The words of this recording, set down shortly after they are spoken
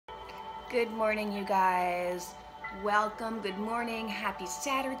Good morning, you guys. Welcome, good morning, happy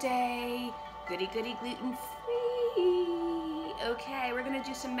Saturday. Goody, goody, gluten-free. Okay, we're gonna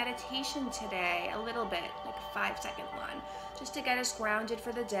do some meditation today, a little bit, like a 5-second one, just to get us grounded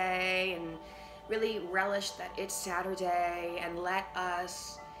for the day and really relish that it's Saturday and let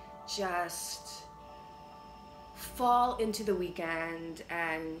us just fall into the weekend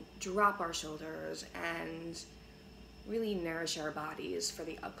and drop our shoulders and really nourish our bodies for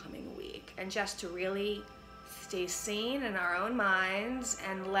the upcoming week, and just to really stay sane in our own minds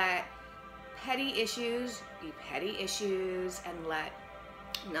and let petty issues be petty issues and let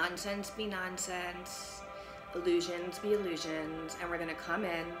nonsense be nonsense, illusions be illusions. And we're gonna come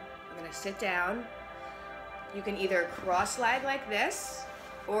in, we're gonna sit down. You can either cross-leg like this,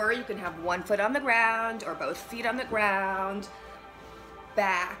 or you can have one foot on the ground or both feet on the ground,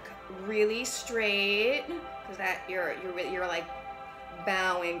 back really straight, because that you're like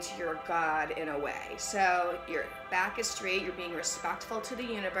bowing to your God in a way. So your back is straight, you're being respectful to the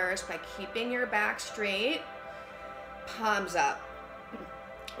universe by keeping your back straight, palms up.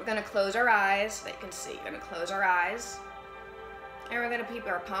 We're gonna close our eyes so that you can see. We're gonna close our eyes and we're gonna keep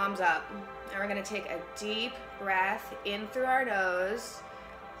our palms up, and we're gonna take a deep breath in through our nose,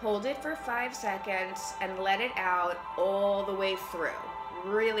 hold it for 5 seconds and let it out all the way through,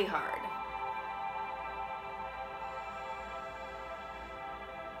 really hard.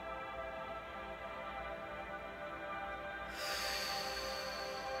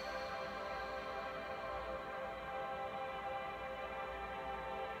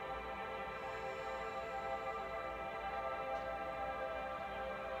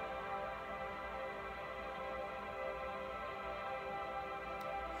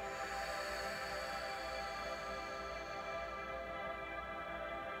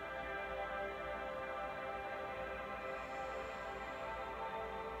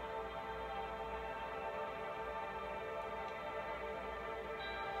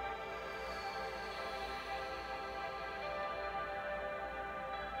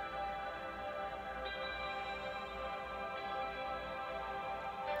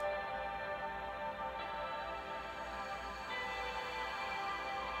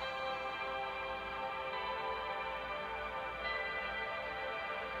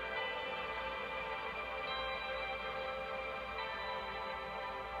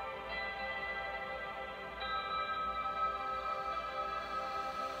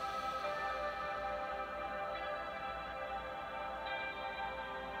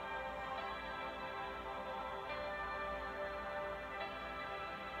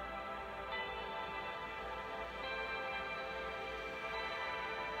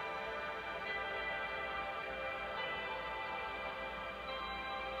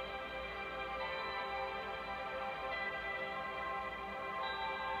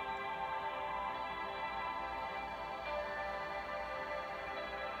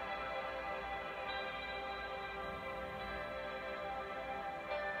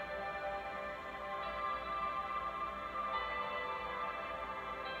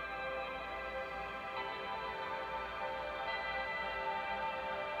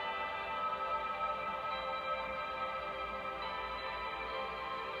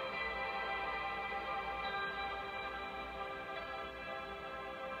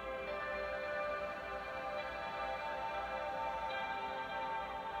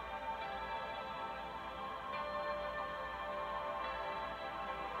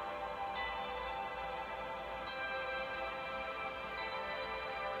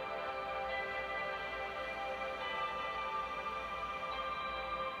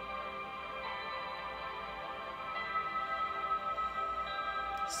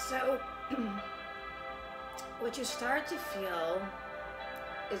 So what you start to feel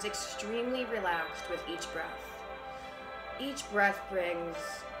is extremely relaxed with each breath. Each breath brings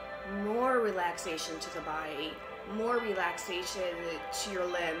more relaxation to the body, more relaxation to your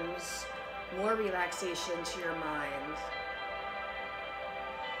limbs, more relaxation to your mind.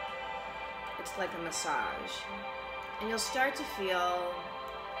 It's like a massage. And you'll start to feel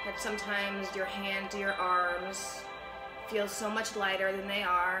that sometimes your hands, your arms feel so much lighter than they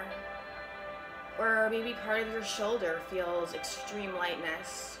are, or maybe part of your shoulder feels extreme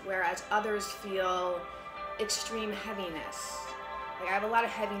lightness, whereas others feel extreme heaviness. Like I have a lot of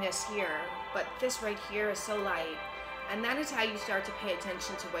heaviness here, but this right here is so light. And that is how you start to pay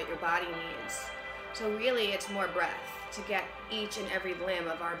attention to what your body needs. So really it's more breath to get each and every limb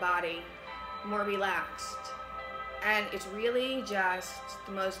of our body more relaxed. And it's really just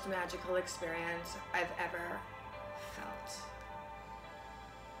the most magical experience I've ever felt.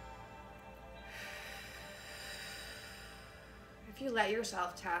 if you let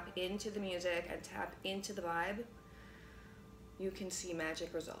yourself tap into the music and tap into the vibe, you can see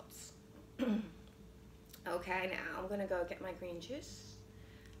magic results. Okay, now I'm gonna go get my green juice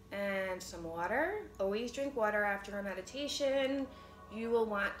and some water. Always drink water after a meditation. You will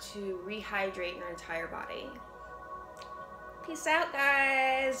want to rehydrate your entire body. Peace out,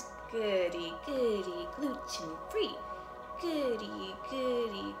 guys. Goodie, goodie, gluten-free. Goodie,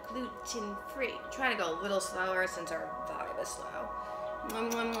 goodie, gluten-free. I'm trying to go a little slower since our vibe is slow.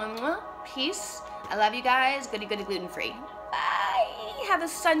 Mwah, mwah, mwah, mwah. Peace. I love you guys. Goodie, goodie, gluten-free. Bye. Have a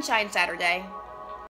sunshine Saturday.